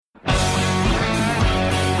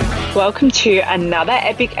Welcome to another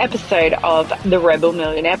epic episode of the Rebel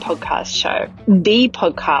Millionaire Podcast Show, the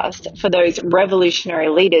podcast for those revolutionary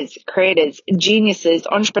leaders, creators, geniuses,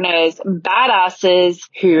 entrepreneurs, badasses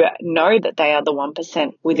who know that they are the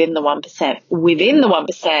 1% within the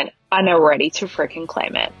 1% and are ready to freaking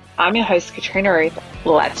claim it. I'm your host, Katrina Ruth.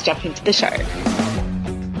 Let's jump into the show.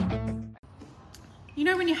 You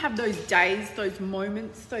know when you have those days, those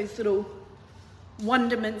moments, those little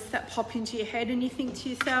wonderments that pop into your head and you think to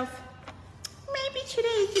yourself, maybe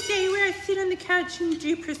today's the day where I sit on the couch and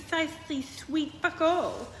do precisely sweet fuck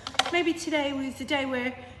all. Maybe today was the day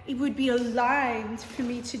where it would be aligned for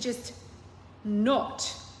me to just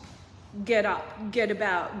not get up, get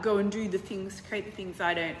about, go and do the things, create the things.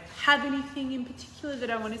 I don't have anything in particular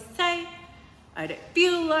that I want to say. I don't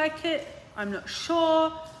feel like it. I'm not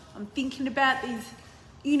sure. I'm thinking about these,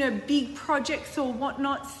 big projects or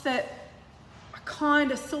whatnots that I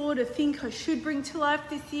kind of sort of think I should bring to life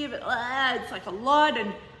this year, but it's like a lot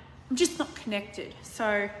and I'm just not connected.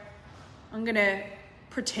 So I'm going to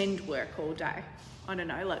pretend work all day. I don't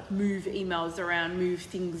know, like move emails around, move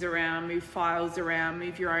things around, move files around,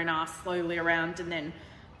 move your own ass slowly around, and then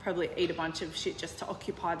probably eat a bunch of shit just to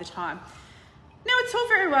occupy the time. Now, it's all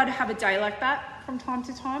very well to have a day like that from time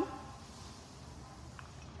to time.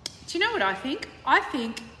 Do you know what I think? I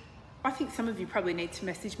think some of you probably need to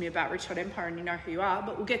message me about Rich Hot Empire and you know who you are,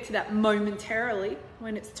 but we'll get to that momentarily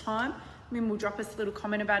when it's time. We'll drop us a little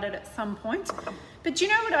comment about it at some point. But do you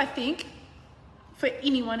know what I think? For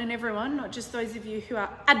anyone and everyone, not just those of you who are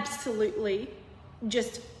absolutely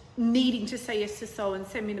just needing to say yes to soul and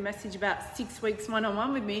send me the message about 6 weeks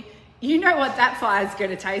one-on-one with me, you know what that fire is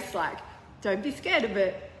going to taste like. Don't be scared of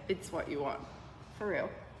it. It's what you want. For real.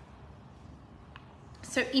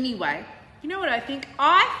 So anyway, you know what I think?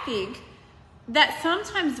 I think that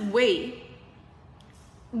sometimes we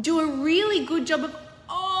do a really good job of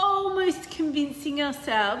almost convincing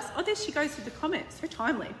ourselves. Oh, there she goes with the comments. So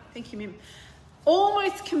timely. Thank you, Mim.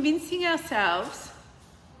 Almost convincing ourselves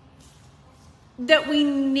that we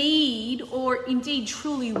need or indeed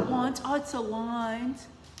truly want, it's aligned.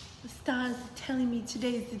 The stars are telling me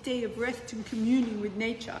today is the day of rest and communing with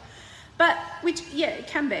nature. But, it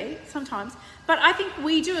can be sometimes. But I think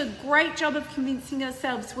we do a great job of convincing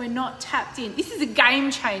ourselves we're not tapped in. This is a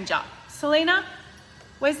game changer. Selena,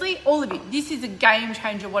 Wesley, all of you, this is a game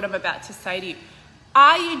changer, what I'm about to say to you.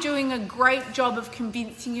 Are you doing a great job of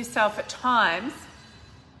convincing yourself at times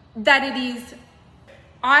that it is?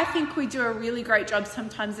 I think we do a really great job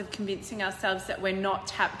sometimes of convincing ourselves that we're not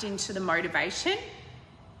tapped into the motivation,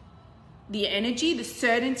 the energy, the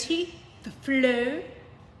certainty, the flow.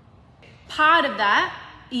 Part of that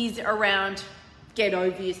is around get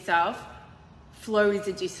over yourself. Flow is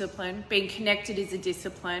a discipline. Being connected is a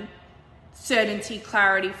discipline. Certainty,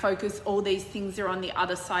 clarity, focus, all these things are on the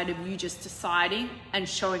other side of you just deciding and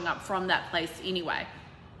showing up from that place anyway.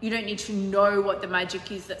 You don't need to know what the magic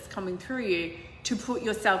is that's coming through you to put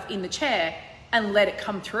yourself in the chair and let it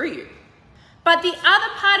come through you. But the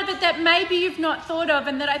other part of it that maybe you've not thought of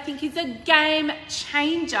and that I think is a game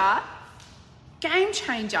changer,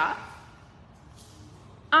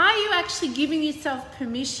 are you actually giving yourself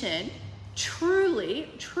permission, truly,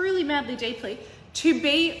 madly, deeply, to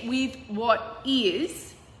be with what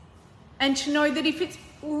is, and to know that if it's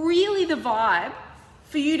really the vibe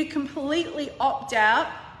for you to completely opt out,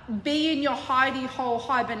 be in your hidey-hole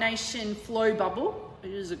hibernation flow bubble,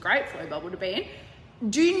 which is a great flow bubble to be in,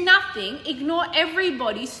 do nothing, ignore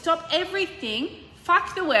everybody, stop everything,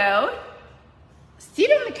 fuck the world,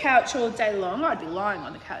 sit on the couch all day long. I'd be lying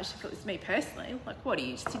on the couch if it was me personally. Like, what are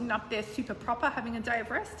you, sitting up there super proper having a day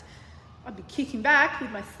of rest? I'd be kicking back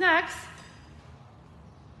with my snacks.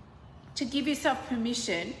 To give yourself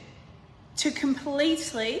permission to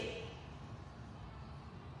completely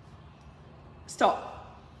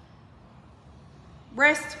stop.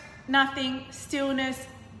 Rest, nothing, stillness,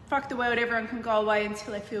 fuck the world, everyone can go away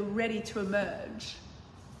until I feel ready to emerge.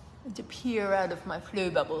 And to peer out of my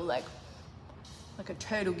flow bubble like a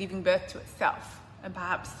turtle giving birth to itself, and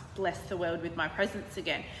perhaps bless the world with my presence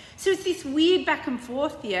again. So it's this weird back and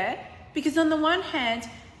forth, because on the one hand,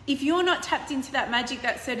 if you're not tapped into that magic,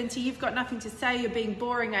 that certainty, you've got nothing to say, you're being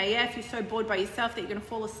boring AF, you're so bored by yourself that you're going to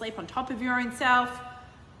fall asleep on top of your own self.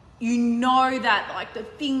 You know that, like, the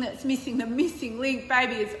thing that's missing, the missing link,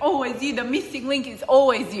 baby, is always you. The missing link is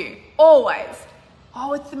always you. Always.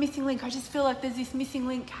 Oh, it's the missing link. I just feel like there's this missing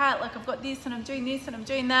link cat. Like, I've got this and I'm doing this and I'm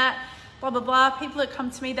doing that. Blah, blah, blah. People that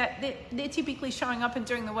come to me, that they're typically showing up and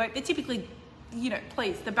doing the work. They're typically,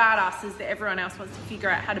 please, the badasses that everyone else wants to figure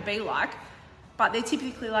out how to be like. But they're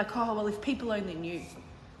typically like, oh, well, if people only knew.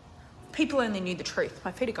 people only knew the truth.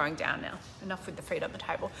 My feet are going down now. Enough with the feet on the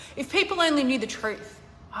table. If people only knew the truth,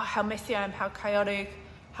 how messy I am, how chaotic,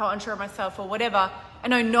 how unsure of myself or whatever,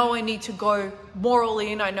 and I know I need to go more all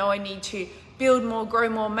in, I know I need to build more, grow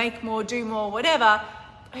more, make more, do more, whatever,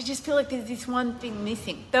 I just feel like there's this one thing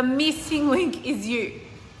missing. The missing link is you.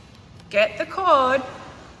 Get the cord,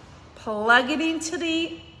 plug it into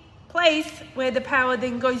the place where the power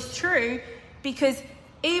then goes through, because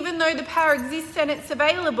even though the power exists and it's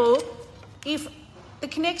available, if the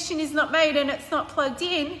connection is not made and it's not plugged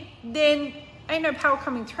in, then ain't no power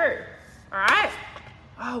coming through, all right?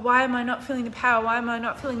 Oh, why am I not feeling the power? Why am I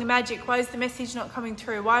not feeling the magic? Why is the message not coming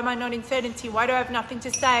through? Why am I not in certainty? Why do I have nothing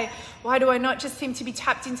to say? Why do I not just seem to be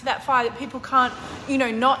tapped into that fire that people can't,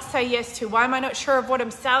 not say yes to? Why am I not sure of what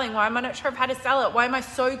I'm selling? Why am I not sure of how to sell it? Why am I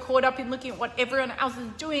so caught up in looking at what everyone else is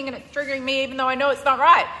doing and it's triggering me even though I know it's not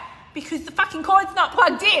right? Because the fucking cord's not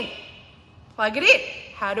plugged in. Plug it in.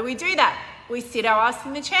 How do we do that? We sit our ass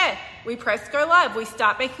in the chair. We press go live. We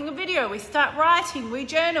start making a video. We start writing. We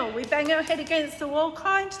journal. We bang our head against the wall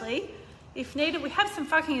kindly. If needed, we have some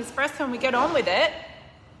fucking espresso and we get on with it.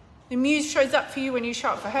 The muse shows up for you when you show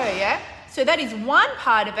up for her, yeah? So that is one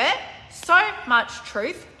part of it. So much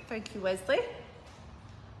truth. Thank you, Wesley.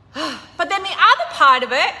 But then the other part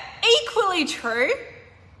of it, equally true,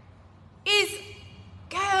 is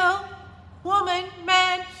girl, woman,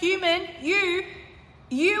 man, human,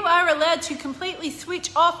 you are allowed to completely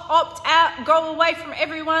switch off, opt out, go away from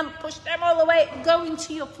everyone, push them all away, go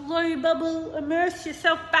into your flow bubble, immerse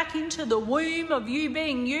yourself back into the womb of you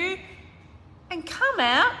being you, and come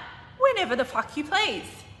out whenever the fuck you please.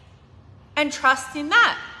 And trust in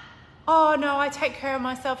that. Oh no, I take care of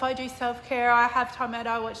myself, I do self-care, I have time out,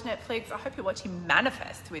 I watch Netflix. I hope you're watching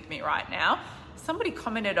Manifest with me right now. Somebody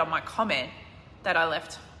commented on my comment that I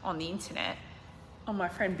left on the internet on my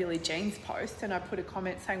friend Billie Jean's post, and I put a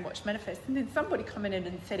comment saying watch Manifest, and then somebody commented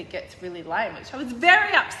and said it gets really lame, which I was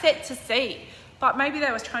very upset to see, but maybe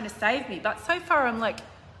they was trying to save me. But so far I'm like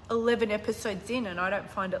 11 episodes in and I don't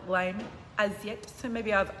find it lame as yet, so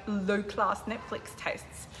maybe I have low class Netflix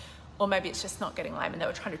tastes, or maybe it's just not getting lame and they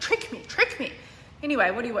were trying to trick me.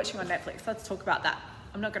 Anyway, what are you watching on Netflix? Let's talk about that.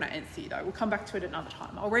 I'm not going to answer you though, we'll come back to it another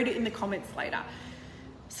time. I'll read it in the comments later.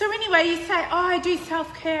 So anyway, you say, oh, I do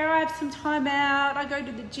self-care, I have some time out, I go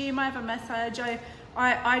to the gym, I have a massage,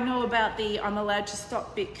 I know about the I'm allowed to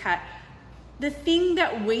stop bit, Kat. The thing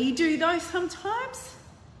that we do though sometimes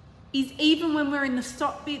is even when we're in the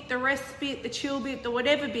stop bit, the rest bit, the chill bit, the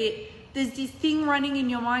whatever bit, there's this thing running in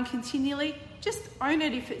your mind continually. Just own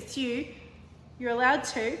it if it's you. You're allowed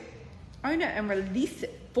to. Own it and release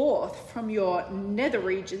it forth from your nether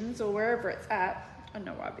regions or wherever it's at. I don't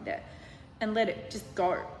know why I'll be there. And let it just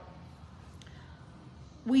go.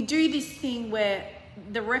 We do this thing where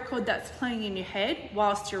the record that's playing in your head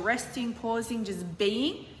whilst you're resting, pausing, just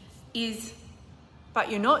being is, but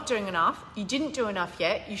you're not doing enough. You didn't do enough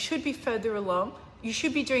yet. You should be further along. You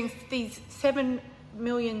should be doing these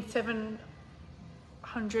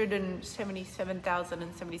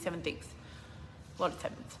 7,777,077 things. A lot of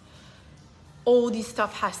sevens. All this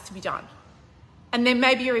stuff has to be done. And then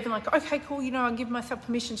maybe you're even like, okay, cool, I'll give myself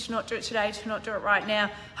permission to not do it today, to not do it right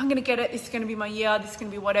now. I'm going to get it. This is going to be my year. This is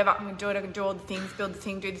going to be whatever. I'm going to do it. I'm going to do all the things, build the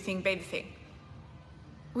thing, do the thing, be the thing.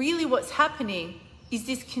 Really what's happening is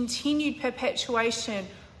this continued perpetuation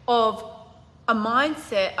of a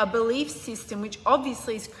mindset, a belief system, which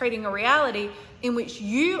obviously is creating a reality in which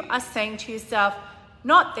you are saying to yourself,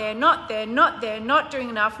 not there, not there, not there, not doing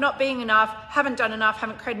enough, not being enough, haven't done enough,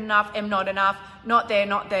 haven't created enough, am not enough, not there,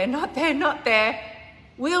 not there, not there, not there.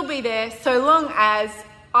 We'll be there so long as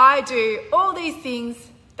I do all these things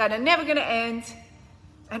that are never going to end.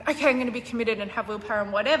 And okay, I'm going to be committed and have willpower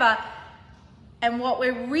and whatever. And what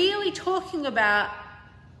we're really talking about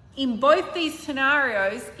in both these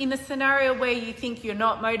scenarios, in the scenario where you think you're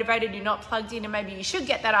not motivated, you're not plugged in, and maybe you should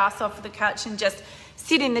get that ass off of the couch and just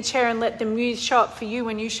sit in the chair and let the muse show up for you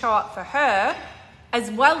when you show up for her, as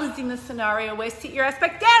well as in the scenario where sit your ass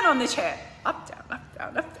back down on the chair. Up, down, up,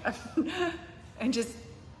 down, up, down. And just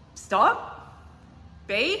stop,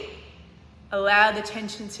 be, allow the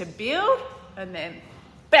tension to build, and then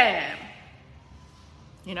bam.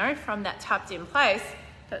 From that tapped in place,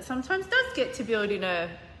 that sometimes does get to build in a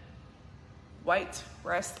wait,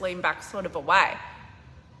 rest, lean back sort of a way.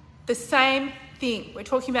 The same thing. We're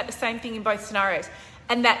talking about the same thing in both scenarios.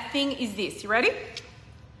 And that thing is this. You ready?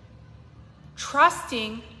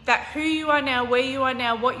 Trusting that who you are now, where you are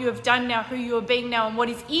now, what you have done now, who you are being now, and what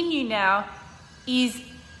is in you now is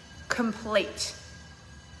complete.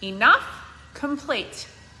 Enough, complete.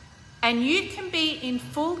 And you can be in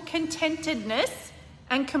full contentedness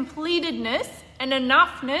and completedness and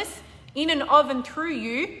enoughness in and of and through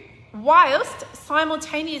you, whilst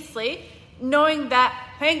simultaneously knowing that,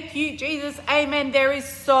 thank you, Jesus, amen, there is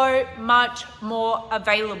so much more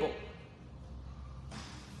available.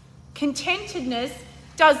 Contentedness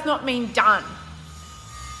does not mean done.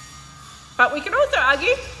 But we can also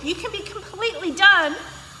argue you can be completely done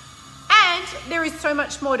and there is so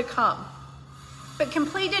much more to come. But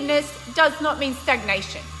completedness does not mean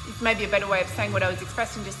stagnation. It's maybe a better way of saying what I was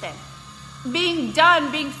expressing just then. Being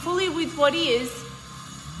done, being fully with what is,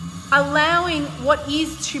 allowing what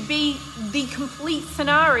is to be the complete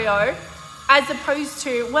scenario, as opposed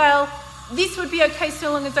to, well, this would be okay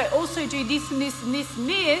so long as I also do this and this and this and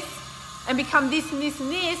this, and become this and this and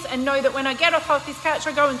this, and know that when I get off this couch,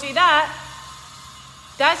 I go and do that.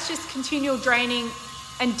 That's just continual draining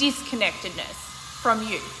and disconnectedness from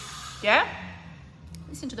you. Yeah?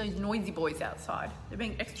 Listen to those noisy boys outside. They're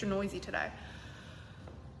being extra noisy today.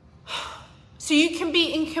 So you can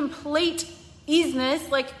be in complete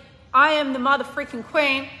isness, like I am the mother freaking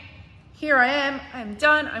queen. Here I am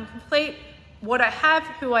done, I'm complete. What I have,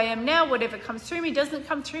 who I am now, whatever comes through me doesn't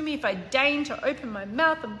come through me. If I deign to open my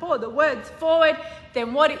mouth and pour the words forward,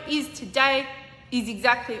 then what it is today is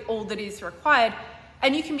exactly all that is required.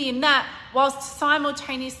 And you can be in that whilst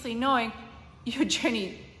simultaneously knowing your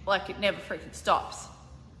journey, like it never freaking stops.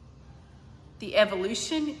 The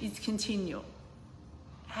evolution is continual.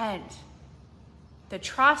 And the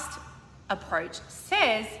trust approach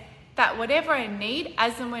says that whatever I need,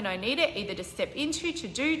 as and when I need it, either to step into, to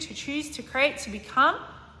do, to choose, to create, to become,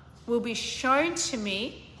 will be shown to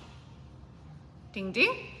me, ding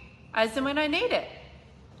ding, as and when I need it.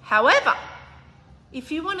 However,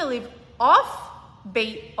 if you want to live off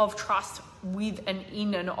beat of trust with and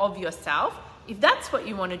in and of yourself, if that's what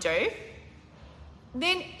you want to do,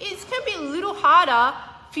 then it's going to be a little harder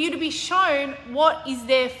for you to be shown what is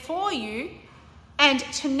there for you and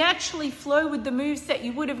to naturally flow with the moves that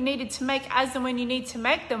you would have needed to make as and when you need to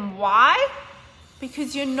make them. Why?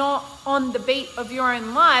 Because you're not on the beat of your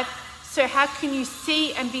own life. So how can you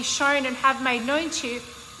see and be shown and have made known to you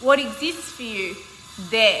what exists for you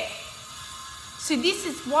there? So this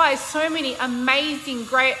is why so many amazing,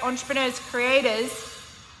 great entrepreneurs, creators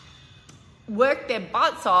work their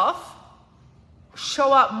butts off,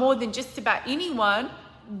 show up more than just about anyone,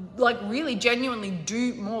 like really genuinely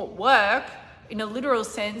do more work in a literal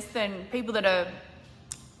sense than people that are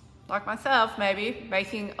like myself, maybe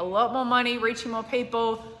making a lot more money, reaching more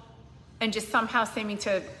people, and just somehow seeming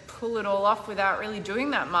to pull it all off without really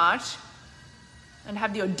doing that much, and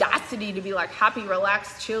have the audacity to be like happy,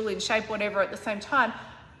 relaxed, chill, in shape, whatever at the same time.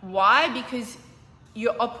 Why? Because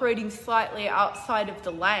you're operating slightly outside of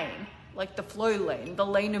the lane, like the flow lane, the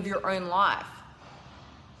lane of your own life.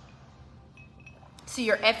 So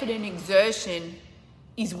your effort and exertion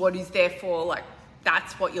is what is there for, like,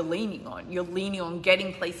 that's what you're leaning on. You're leaning on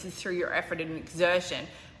getting places through your effort and exertion,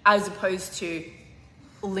 as opposed to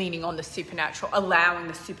leaning on the supernatural, allowing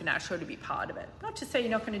the supernatural to be part of it. Not to say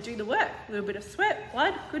you're not going to do the work. A little bit of sweat,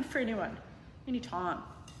 blood, good for anyone, anytime.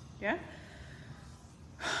 Yeah?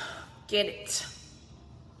 Get it.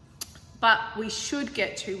 But we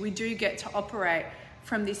do get to operate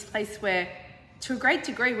from this place where, to a great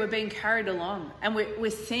degree, we're being carried along and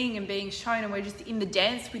we're seeing and being shown, and we're just in the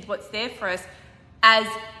dance with what's there for us as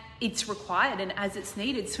it's required and as it's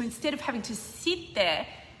needed. So instead of having to sit there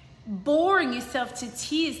boring yourself to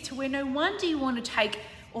tears to where no wonder you want to take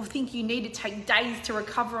or think you need to take days to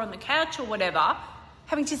recover on the couch or whatever,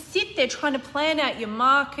 having to sit there trying to plan out your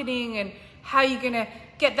marketing and how you're going to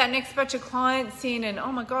get that next batch of clients in, and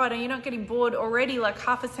oh my God, are you not getting bored already like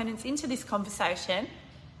half a sentence into this conversation?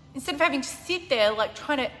 Instead of having to sit there like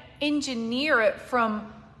trying to engineer it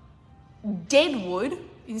from dead wood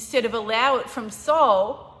instead of allow it from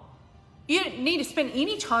soul, you don't need to spend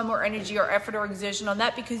any time or energy or effort or exertion on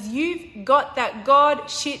that, because you've got that God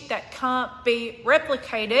shit that can't be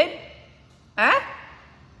replicated,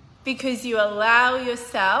 because you allow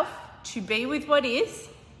yourself to be with what is,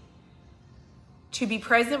 to be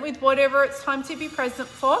present with whatever it's time to be present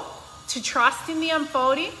for, to trust in the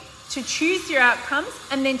unfolding, to choose your outcomes,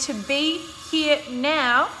 and then to be here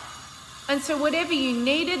now. And so whatever you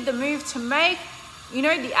needed, the move to make,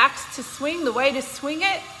 the axe to swing, the way to swing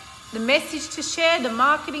it, the message to share, the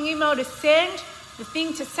marketing email to send, the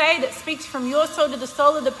thing to say that speaks from your soul to the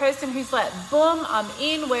soul of the person who's like, boom, I'm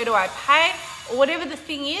in, where do I pay? Or whatever the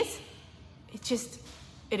thing is,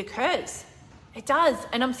 it occurs. It does.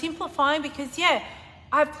 And I'm simplifying because, I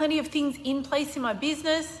have plenty of things in place in my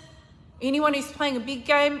business. Anyone who's playing a big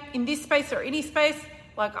game in this space or any space,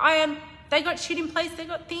 like I am, they got shit in place, they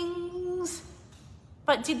got things.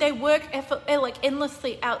 But did they work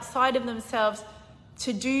endlessly outside of themselves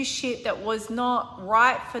to do shit that was not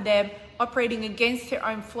right for them, operating against their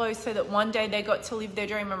own flow so that one day they got to live their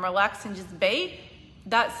dream and relax and just be,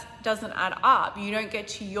 that doesn't add up. You don't get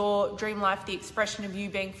to your dream life, the expression of you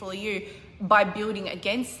being fully you, by building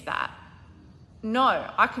against that.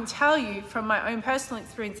 No, I can tell you from my own personal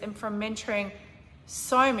experience and from mentoring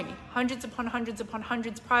so many, hundreds upon hundreds upon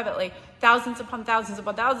hundreds privately, thousands upon thousands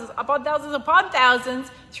upon thousands upon thousands upon thousands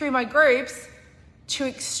through my groups, to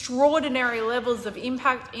extraordinary levels of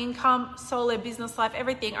impact, income, solo, business life,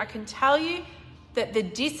 everything. I can tell you that the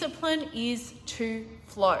discipline is to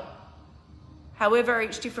flow. However,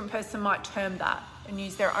 each different person might term that and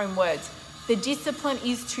use their own words. The discipline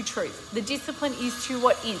is to truth. The discipline is to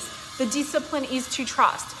what is. The discipline is to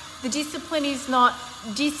trust. The discipline is not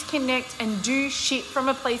disconnect and do shit from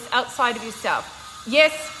a place outside of yourself.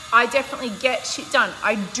 Yes, I definitely get shit done.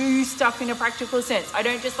 I do stuff in a practical sense. I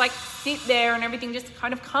don't just like sit there and everything just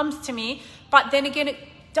kind of comes to me. But then again, it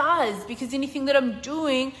does, because anything that I'm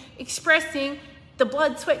doing, expressing, the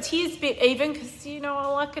blood, sweat, tears bit even, because, I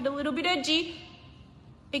like it a little bit edgy,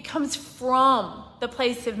 it comes from the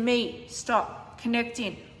place of me. Stop,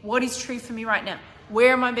 connecting. What is true for me right now?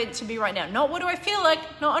 Where am I meant to be right now? Not what do I feel like,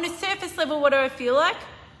 not on a surface level, what do I feel like?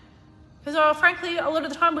 Because frankly, a lot of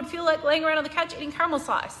the time would feel like laying around on the couch eating caramel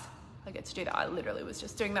slice. I get to do that. I literally was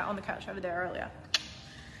just doing that on the couch over there earlier.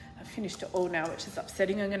 I've finished it all now, which is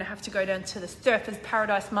upsetting. I'm going to have to go down to the Surfers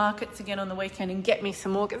Paradise Markets again on the weekend and get me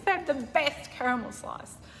some more, because they have the best caramel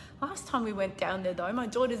slice. Last time we went down there though, my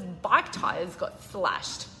daughter's bike tires got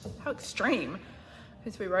slashed. How extreme.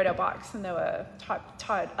 Because we rode our bikes and they were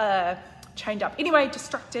chained up. Anyway,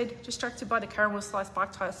 distracted by the caramel slice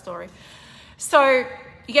bike tire story. So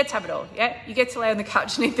you get to have it all, yeah? You get to lay on the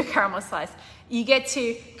couch and eat the caramel slice. You get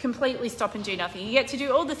to completely stop and do nothing. You get to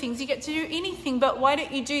do all the things. You get to do anything, but why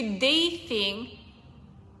don't you do the thing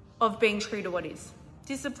of being true to what is?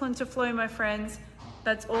 Discipline to flow, my friends.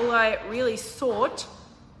 That's all I really sought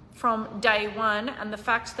from day one. And the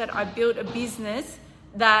fact that I built a business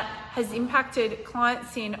that has impacted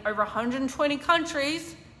clients in over 120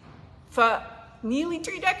 countries for nearly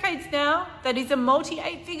 2 decades now, that is a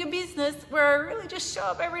multi-8-figure business where I really just show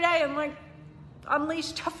up every day and like unleash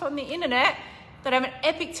stuff on the internet, that I have an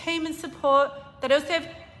epic team and support, that I also have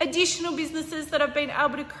additional businesses that I've been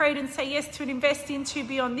able to create and say yes to and invest into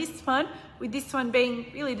beyond this one, with this one being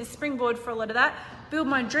really the springboard for a lot of that, build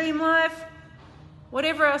my dream life,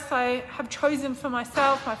 whatever else I have chosen for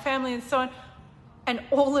myself, my family and so on, and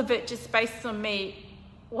all of it just based on me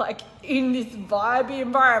like in this vibey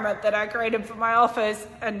environment that I created for my office,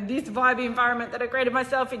 and this vibey environment that I created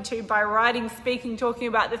myself into by writing, speaking, talking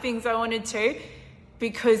about the things I wanted to,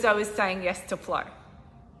 because I was saying yes to flow.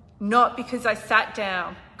 Not because I sat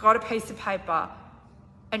down, got a piece of paper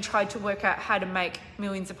and tried to work out how to make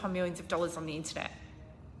millions upon millions of dollars on the internet.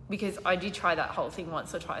 Because I did try that whole thing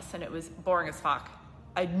once or twice and it was boring as fuck.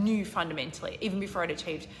 I knew fundamentally, even before I'd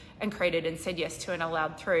achieved and created and said yes to and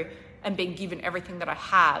allowed through and been given everything that I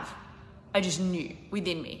have, I just knew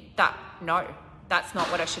within me that no, that's not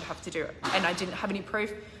what I should have to do. And I didn't have any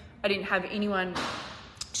proof. I didn't have anyone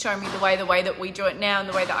show me the way that we do it now and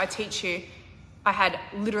the way that I teach you. I had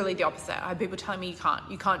literally the opposite. I had people telling me you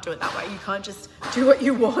can't do it that way. You can't just do what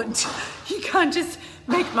you want. You can't just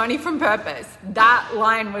make money from purpose. That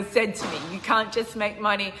line was said to me. You can't just make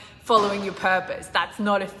money following your purpose. That's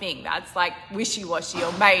not a thing. That's like wishy-washy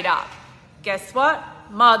or made up. Guess what?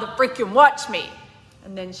 Mother freaking watch me.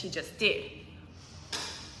 And then she just did.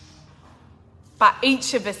 But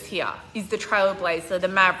each of us here is the trailblazer, the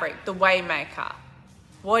maverick, the waymaker.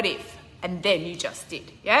 What if? And then you just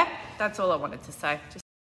did. Yeah? That's all I wanted to say.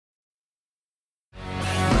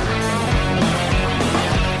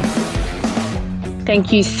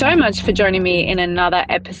 Thank you so much for joining me in another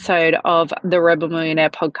episode of the Rebel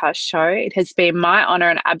Millionaire podcast show. It has been my honor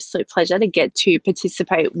and absolute pleasure to get to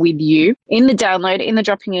participate with you in the download, in the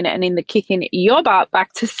dropping in, and in the kicking your butt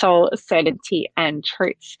back to soul, certainty, and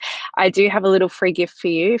truth. I do have a little free gift for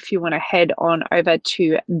you if you want to head on over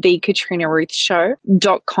to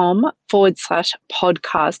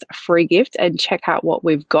thekatrinaruthshow.com/podcast free gift and check out what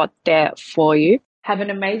we've got there for you. Have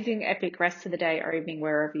an amazing, epic rest of the day or evening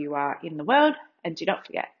wherever you are in the world. And do not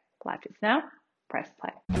forget, life is now. Press play.